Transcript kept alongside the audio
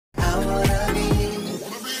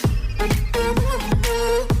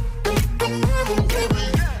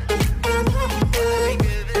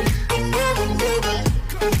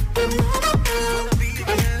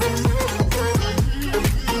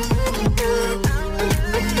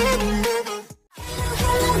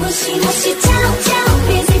무시 chow chow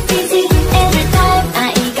busy busy every time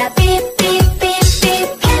I got beep beep beep beep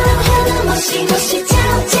hello hello 무시 무시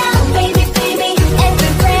chow chow baby baby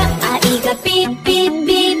everywhere I got beep beep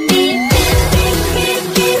beep beep beep beep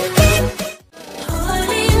beep beep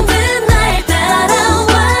홀린 날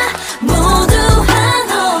따라와 모두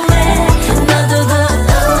환호해 너도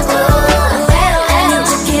아닌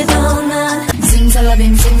척해도 넌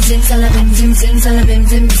simsalabim sim simsalabim sim simsalabim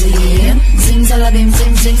sim sim simsalabim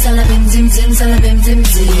sim simsalabim sim simsalabim sim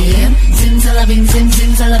sim simsalabim sim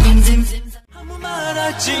simsalabim sim sim 아무 말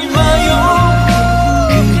하지 마요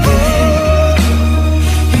그대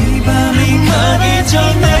이 밤이 가기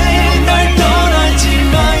전에 날 떠나지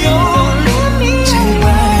마요 제발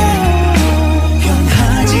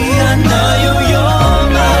변하지 않나요 영원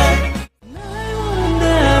날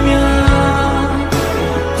원한다면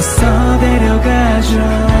어서 데려가줘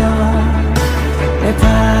내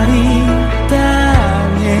발이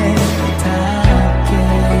땅에 닿게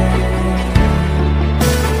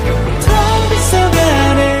텅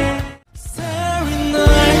빗어가네 Starry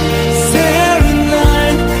night, starry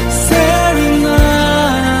night, starry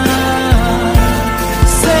night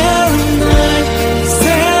Starry night,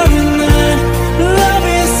 starry night Love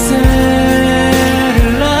is starry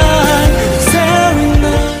night Starry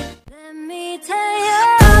night Let me tell you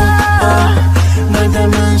날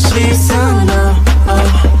담은 시선으로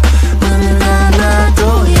너는 하나도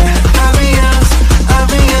I'll be yours, I'll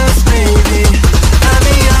be yours baby I'll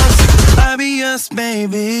be yours, I'll be yours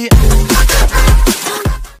baby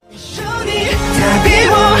미션이 다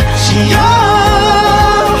비워지요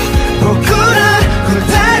보구나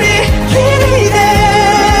굴다리 리리데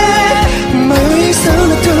머릿속은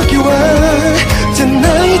토끼와 저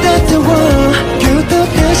나의 따뜻워 교토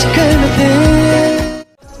다시 가면 돼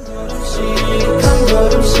한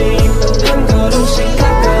걸음씩 한 걸음씩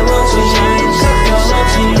가까워진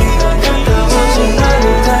나를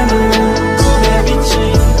닮은 꿈의 빛이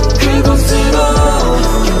그곳으로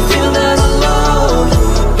You feel not alone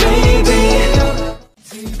baby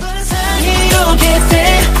세상이 오게 돼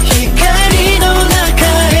휘갈리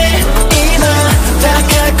노나카에 이마 다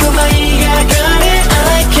가꾸마 이야가에 I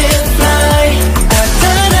can fly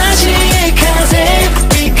아따라지의 가세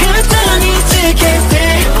비가다니 뜨게 돼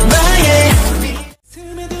나의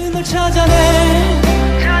스며든 널 찾아내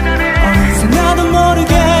어느새 나도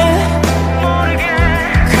모르게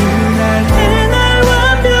그날의 날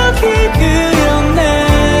완벽히 그렸네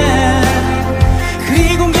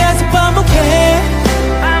그리고 계속 반복해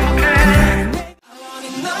I want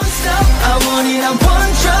it non-stop I want it on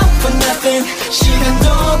one drop for nothing 시간도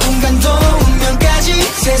공간도 운명까지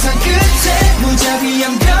세상 끝에 무자비한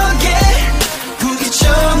벽에 부딪혀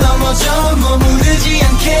넘어져 머무르지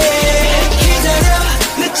않게 기다려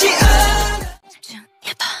늦지 않아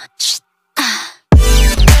예뻐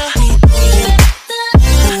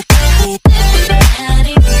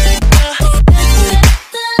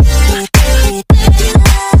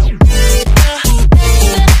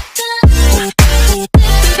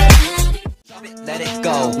Let it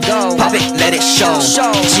go, pop it, let it show.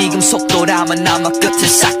 지금 속도라면 아마 끝은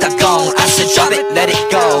싹 다 gone. I said drop it, let it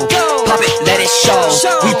go, pop it, let it show.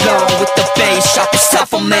 We blow with the bass, drop it, stop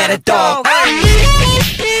for man a dog.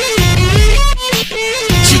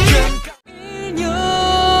 지금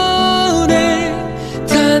 1년에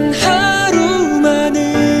단 하루만으론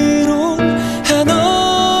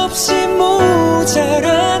한없이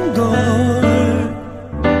모자란 걸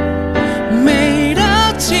매일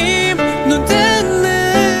아침 눈 뜨는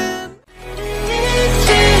It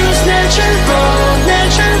feels natural,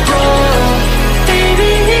 natural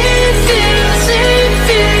Baby it feels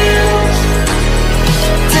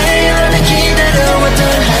태연히 기다려왔던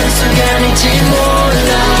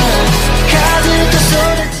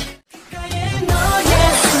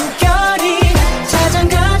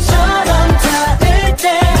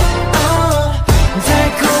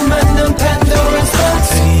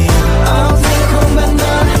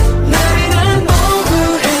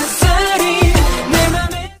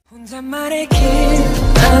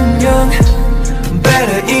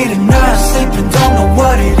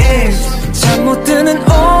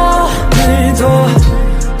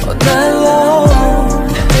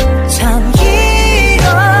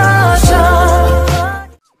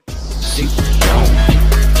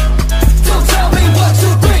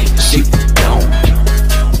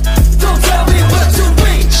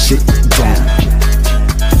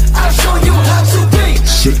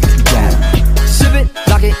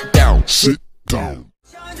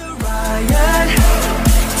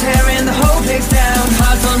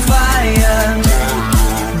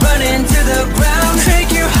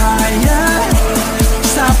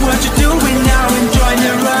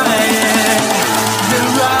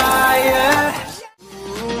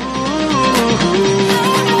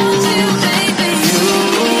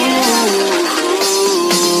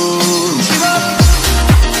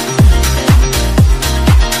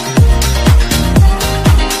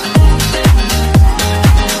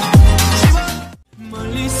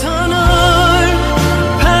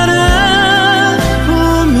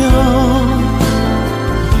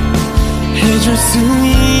해줄 수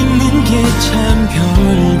있는 게 참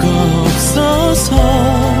별거 없어서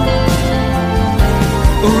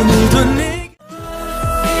오늘도 내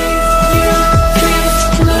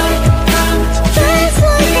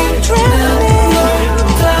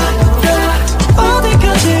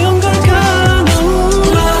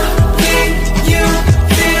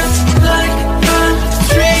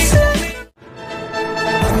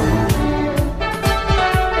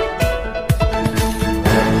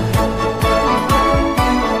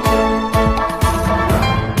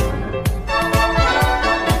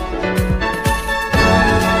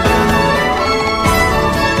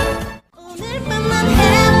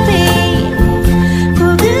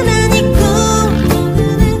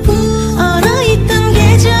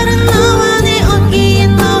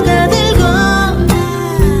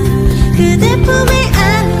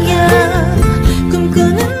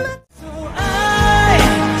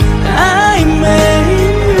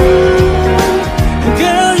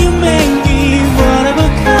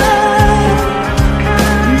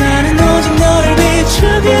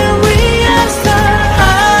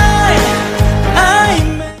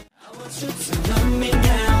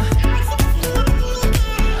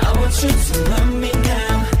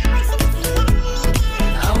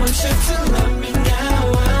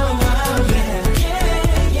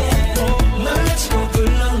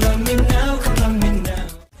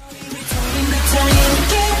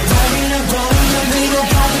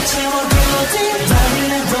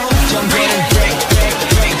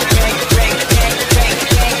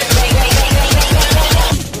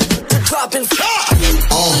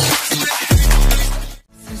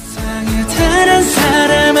세상에 다른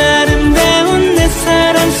사람 아름다운 내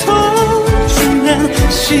사랑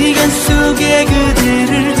소중한 시간 속에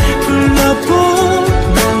그대를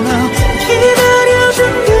불러보며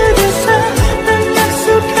기다려준 그대사 난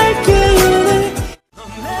약속할게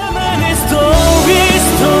나만의 스토리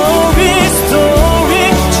스토리 스토리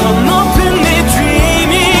저 높은 내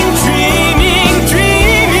dreaming dreaming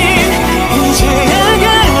dreaming 이제야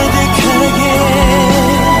가득하게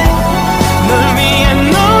널 위한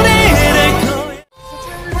노래를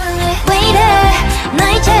왜 이래 나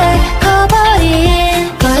이제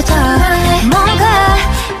커버린 걸터 뭔가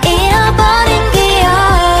잃어버린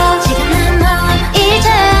기억 지금 내 맘 이젠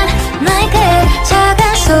나에게 작은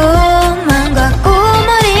소망과 꿈을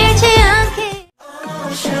잃지 않게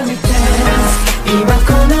Show me dance 이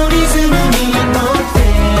바코너 리듬은 위에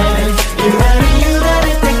nothing You got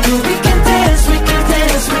it think we can dance we can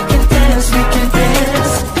dance we can dance we can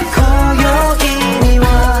dance 고요히 와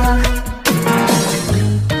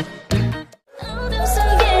어둠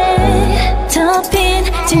속에 덮인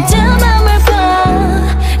진짜맘을 봐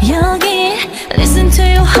여기 Listen to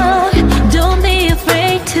your heart Don't be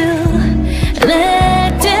afraid to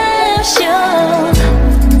Let them show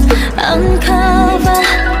Uncover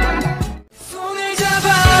손을 잡아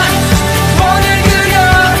원을 그려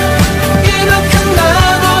이만큼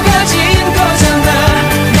나눠 가진 거잖아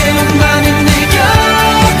내 맘이 내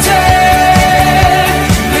곁에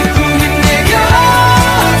내 꿈이 내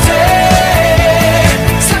곁에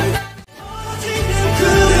지금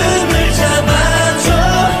구름을 잡아줘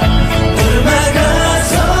널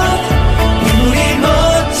막아서 우리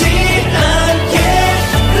멋지 않게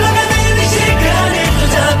흘러가는 이 시간을 또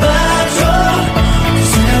잡아줘 그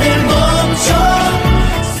순간을 멈춰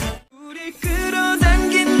우리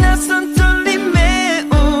끌어당긴 낯선 떨림에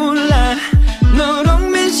올라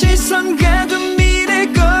너롱맨 시선 가둔 미래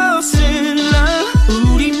거슬러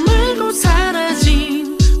우리 말고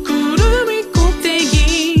사라진 구름이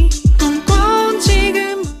꼭대기 꿈꿔온 지금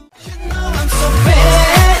You know I'm so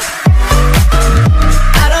bad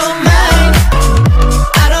I don't mind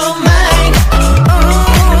I don't mind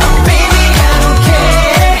Baby I don't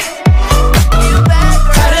care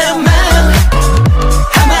다른 맘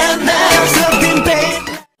아마 날 속인 babe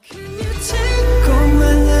Can you take all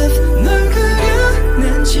my love 널 그려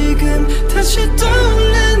난 지금 다시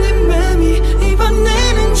떠올라 내 맘이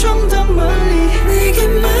이번에는 좀 더 멀리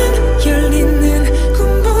내게만 열리는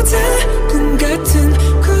꿈보다 꿈 같은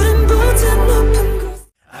구름보다 높은 곳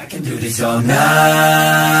I can do this all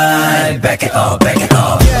night. Back it up,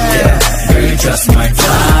 yeah. Girl, you're just my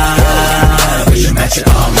type. We should match it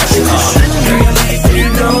up, Girl, you like you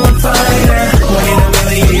know I'm fire. One in a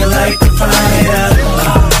million, you like the fire.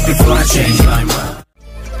 Before I change my mind.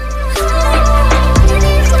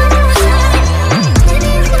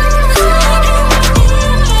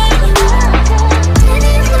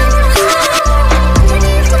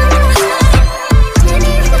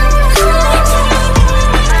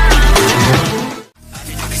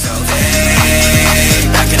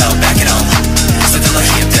 Back it up,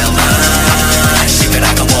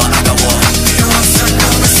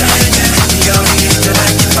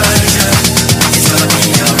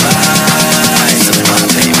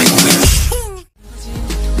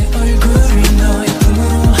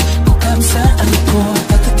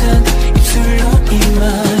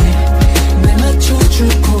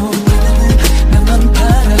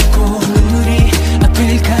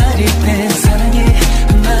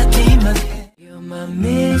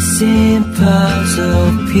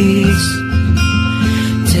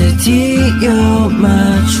 라디오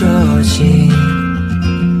맞춰진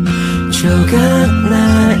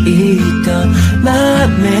조각나 있던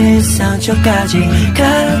맘의 상처까지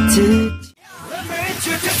가득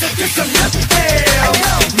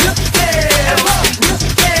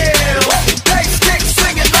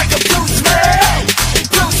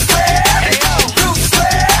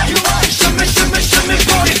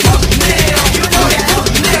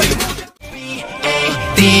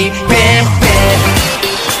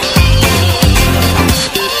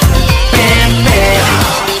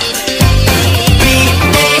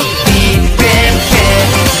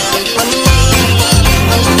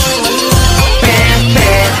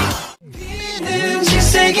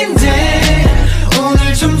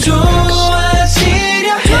오늘 좀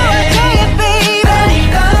좋아지려 해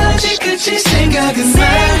아니 아직 끝이 생각은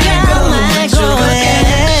말고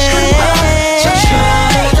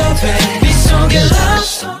천천히도 돼 네 속에 love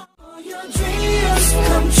song All your dreams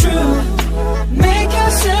come true Make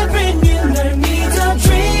yourself brand new 널 믿어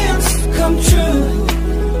dreams come true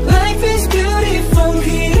Life is beautiful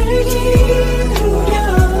귀를 기울여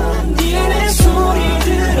네 안에 소리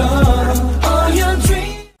들어 All your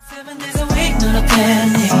dreams 7 days a week 눈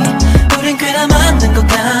어땠니 우린 꽤나 만든 것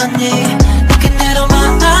같니 느낀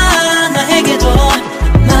대로만 나에게도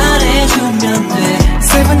말해주면 돼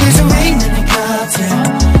 7 days a week 내내 곁에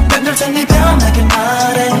맴돌 텐니 편하게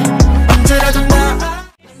말해 언제라도 나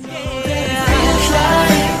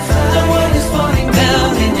The world is falling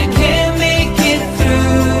down and you can't make it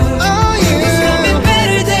through It's gonna be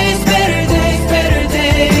better days, better days, better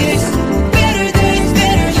days Better days,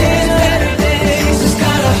 better days, better days Just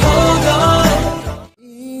gotta hold on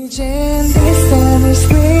이젠 this time is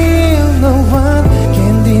real No one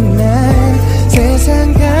can deny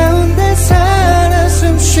세상 가운데 살아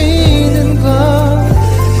숨 쉬는 것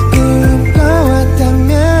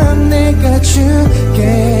꿈꿔왔다면 내가 주게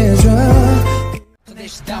해줘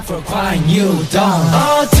Down for crying you down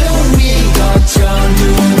어둠이 걷죠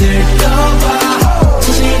눈을 떠봐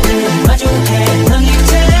진실을 마주해 넌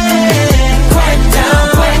이제 Quiet down,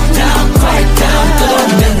 quiet down, quiet down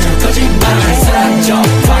떠도는 거짓말 사라져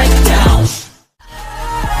Quiet down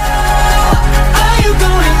Are you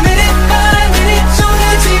going minute by minute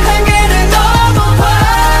정해진 한계를 넘어봐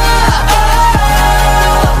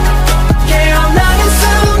깨어나는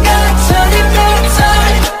순간 turning back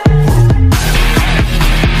time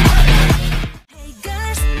Hey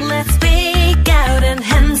girls, let's speak out and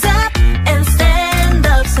hands up and stand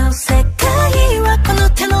up. So 세계와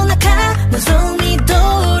건너태 노나카 노송이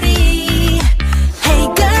도리. Hey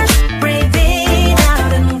girls, breathe it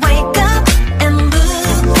out and wake up and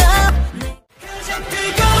look up.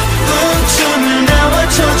 뜨거운 춤을 나와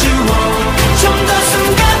춰주어 좀 더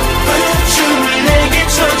숨가쁜 춤을 내게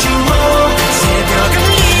춰주어 새벽을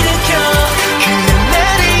일으켜 그는 날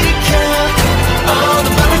일으켜 어느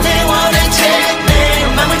밤을 태워내 내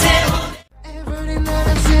맘을 태워 Every night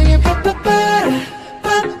I'm singing pa-pa-pa-ra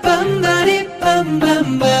pa-pam-ba-di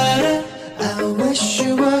pam-pam-ba-ra I wish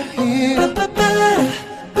you were here pa-pa-pa-ra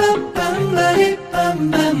pa-pam-ba-di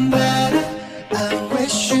pam-pam-ba-ra I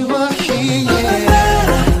wish you were here yeah.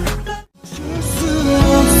 수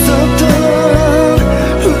없었던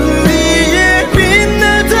우리의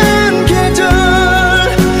빛나던 계절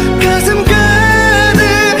가슴 가득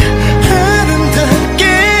아름답게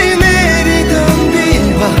내리던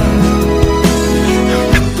비와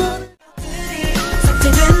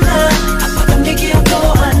삭제된다 아팠던 게 기억도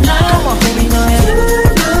안 나. Baby 너의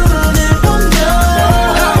눈을 보면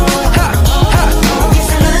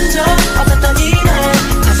이상한 점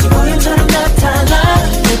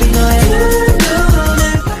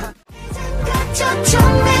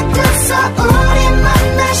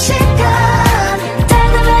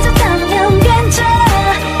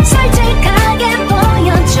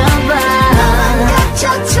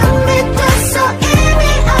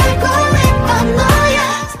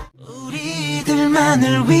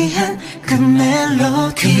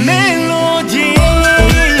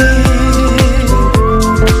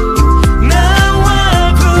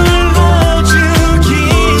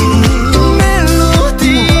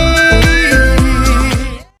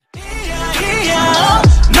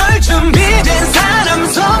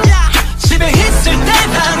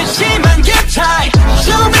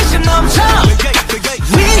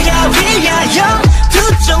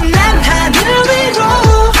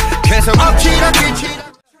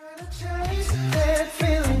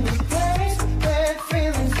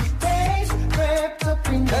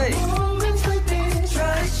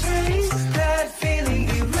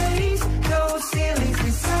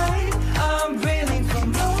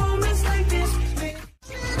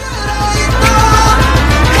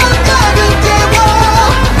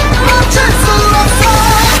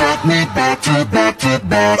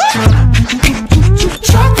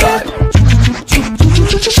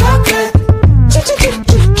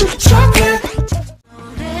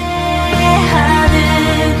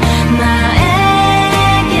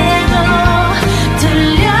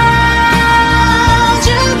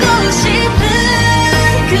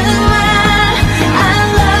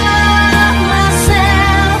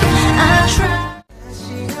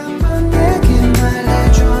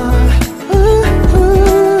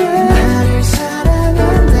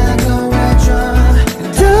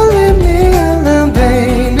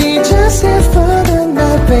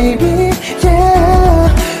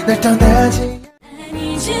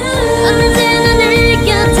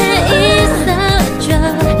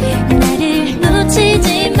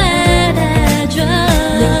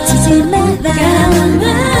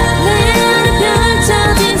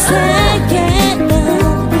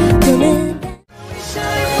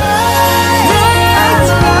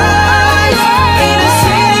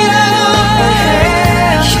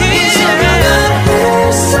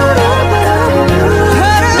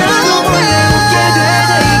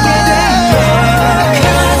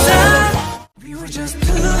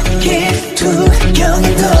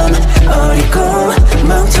두경이 넌 어리고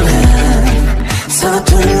멍청한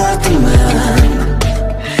서툴렀던 맘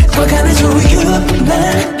과감한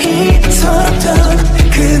조유만 있었던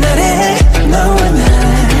그날의 너와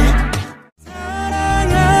나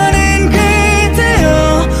사랑하는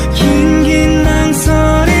그대여 긴긴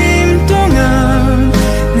낭설임 동안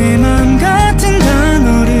내 맘 같은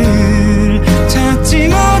단어를 찾지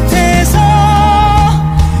못해서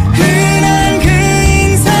흔한 그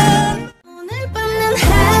인상 오늘 밤은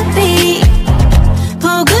happy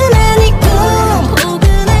포근한 이 꿈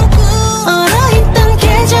얼어있던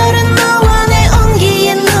계절은 너와 내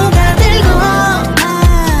온기에 녹아들고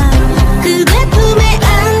그대 품에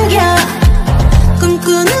안겨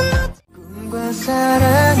꿈꾸는 꿈과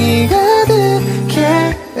사랑이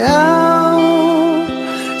가득해요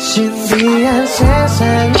신비한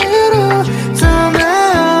세상으로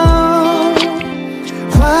떠나요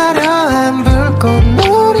화려한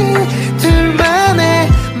불꽃놀이 둘만의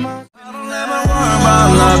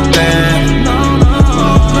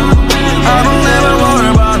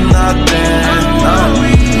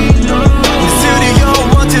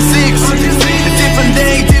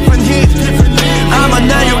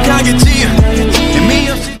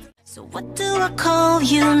So what do I call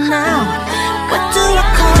you now? What do I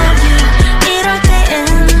call you? 이럴 때엔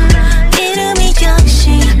이름이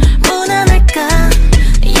역시 무난할까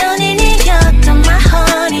연인이었던 my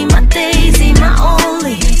honey, my daisy, my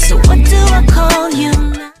only So what do I call you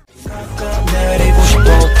now? 내리고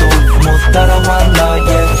싶어도 못 따라와 너의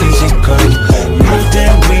피지컬 무대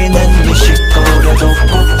위는 미식거려도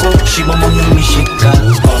꾹꾹 씹어먹는 미식가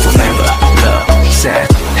Forever love, sad,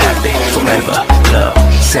 happy Forever love,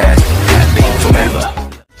 sad, happy Forever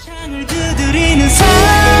창을 두드리는 사랑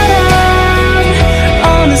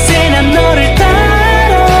어느새 난 너를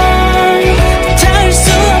따라 닿을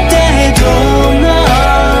수 없다 해도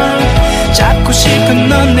널 잡고 싶은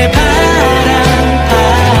넌 내 바람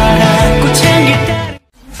꽃 향기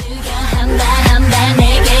한발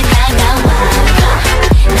내게 다가와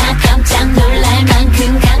나 깜짝 놀랄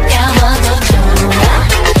만큼 가까워도 좋아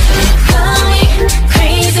Going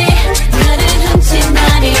crazy 너를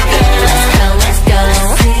훔친다니까 Let's go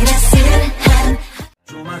스르스르한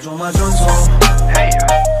조마조마존소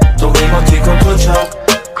또 이모티콘 투척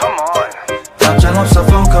답장 없어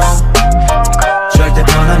폰콜 절대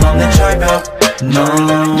변함없는 철벽 너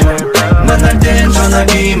만날 땐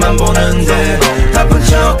전화기만 보는데 바쁜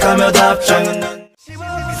척하며 답장은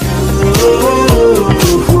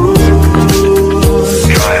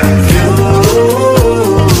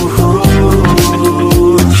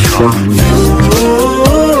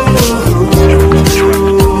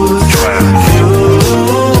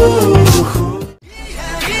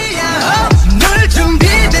널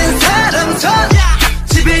준비된 사람 전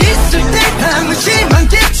집에 있을 때 방심한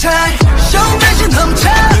깃잘 쇼매진 넘쳐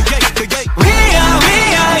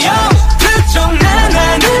위하여 불종난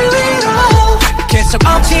하늘 위로 계속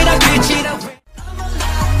억지로 그치러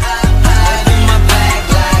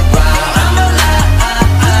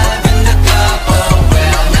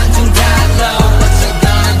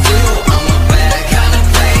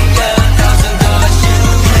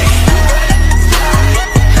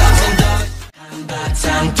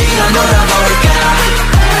뛰어 놀아볼까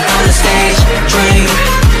On the stage, dream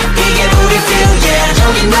이게 우리 feel, yeah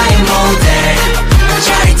저기 나의 무대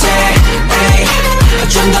짜릿해, ay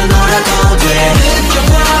좀 더 놀아도 돼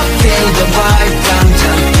느껴봐, feel the vibe 당장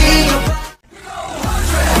뛰어봐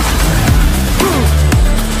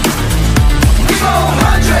We go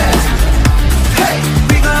 100 Hey,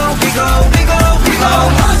 we go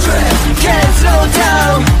 100 Can't slow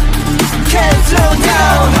down Can't slow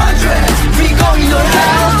down 100 We going all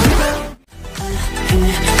out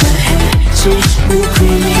지금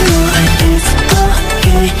그리워 It's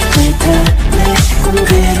okay 내가 내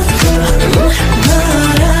꿈대로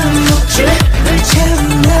너란 목줄을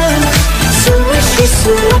채우나 숨을 쉴 수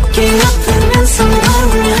없게 아프면서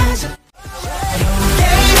말을 하자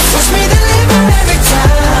Watch me deliver every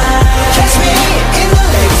time Catch me in the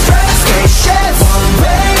late first station One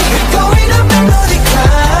way going up and no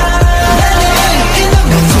decline in the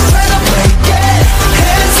middle trying to break it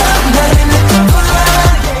Hands up, not in the front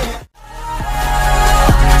line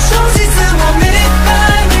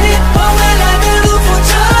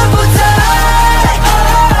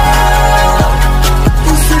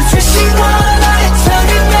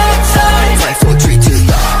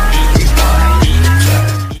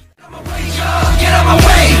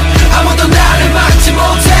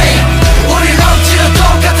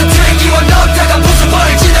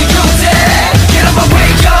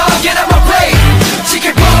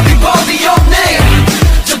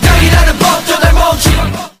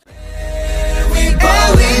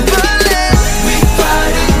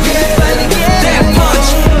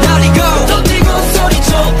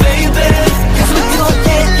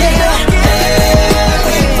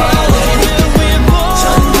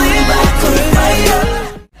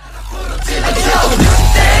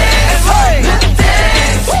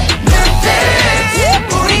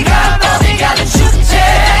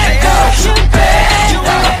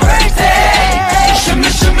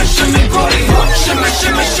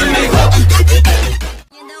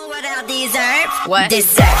What?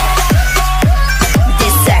 Dessert.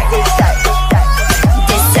 Dessert.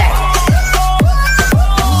 Dessert.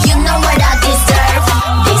 You know what I deserve.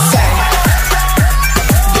 Dessert.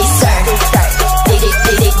 Dessert.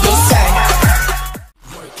 Dessert.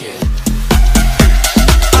 Work it.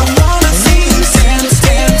 I wanna see you dance,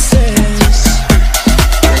 dance, dance.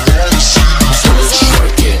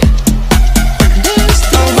 Work it.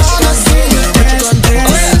 I wanna see you dance,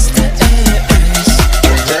 dance, dance.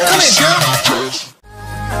 Come here, girl.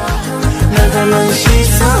 나가는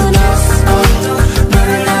시선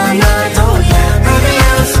너를 안아도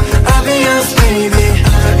Obvious, obvious, baby.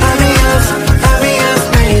 Obvious, obvious,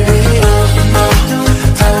 baby.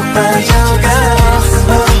 더 빠져가.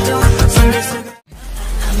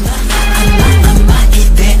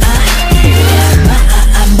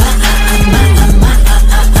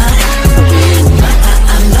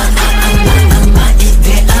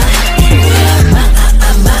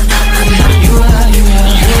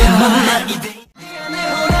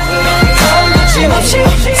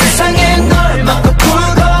 세상에 널 막고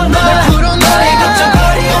풀고 너의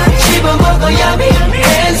걱정거리를 집어먹어야 미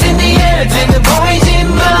Hands in the air 등은 보이지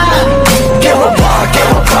마 Get up, get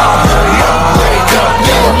up, wake up,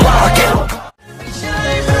 get up, get up.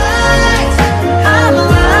 Shine bright, I'm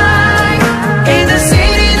alive in the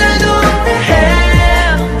city 날 도대해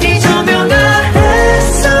이 조명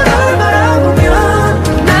아래서 널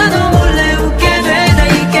바라보면 나도 몰래 웃게 돼 나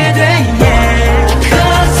있게 돼 yeah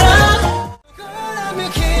Cause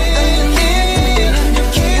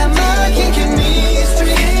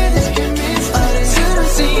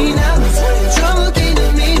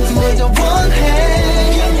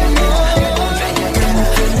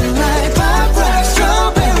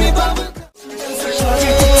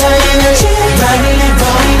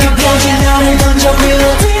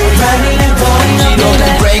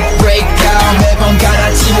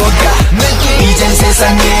이젠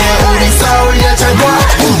세상에 우리 서울여 잘 봐.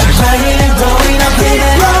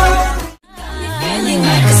 Feeling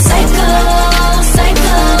like a psycho, psycho.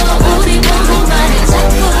 우리 보고만은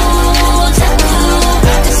자꾸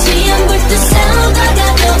다시 안 볼 듯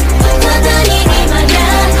싸우다가도 붙어다니니 말야.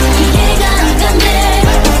 이해가 안 간대,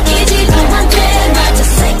 웃기지도 않대. 맞아,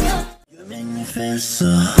 psycho. You make me feel so.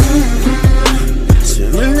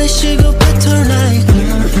 숨을 내쉬고 battle like.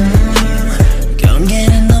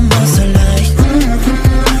 경계는 넘어서 like.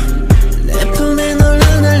 내 품에 널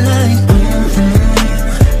안아 like.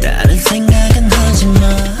 다른 생각은 하지 마.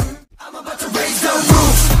 I'm about to raise the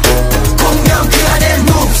roof. 공명 그 안에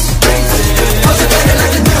moves. 퍼져가려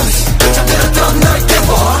like the news. 잠들었던 널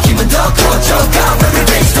깨워 힘은 더 커져가. When we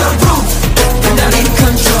raise the roof. 난 in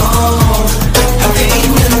control. 여기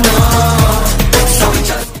있는 너. So we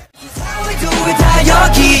just how we do it 다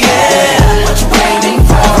여기에. What you waiting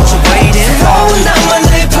for? What you waiting for? 나만을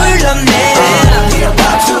불렀네. We're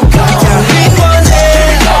about to go.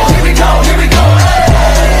 Here we go. Here we go.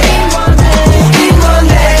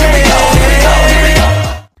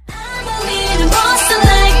 우리는 Boston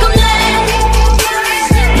like 꿈내.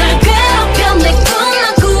 날 괴롭혀 내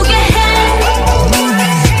꿈만 꾸게 해.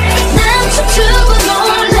 난 춤추고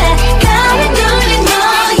놀래. 가위 눌린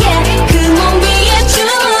너의 그 몸 위에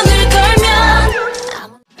주문을 걸면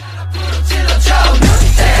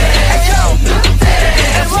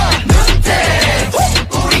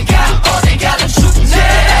우리가 어디 가든 축제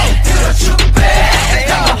들어줄게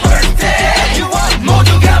내가 hurt day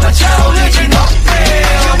모두가 맞춰오르지 너의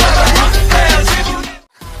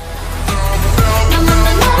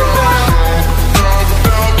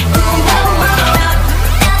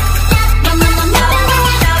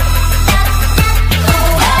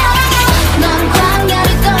넌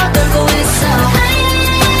광야를 떠돌고 있어.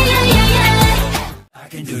 I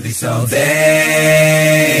can do this all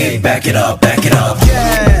day. Back it up, back it up.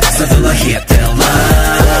 서둘러 hit the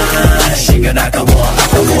line. 시간 아까워.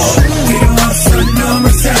 필요 없어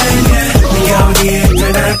눈물 사이에. 네가 어디에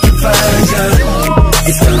있든 I can find you.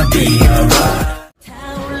 It's gonna be alright.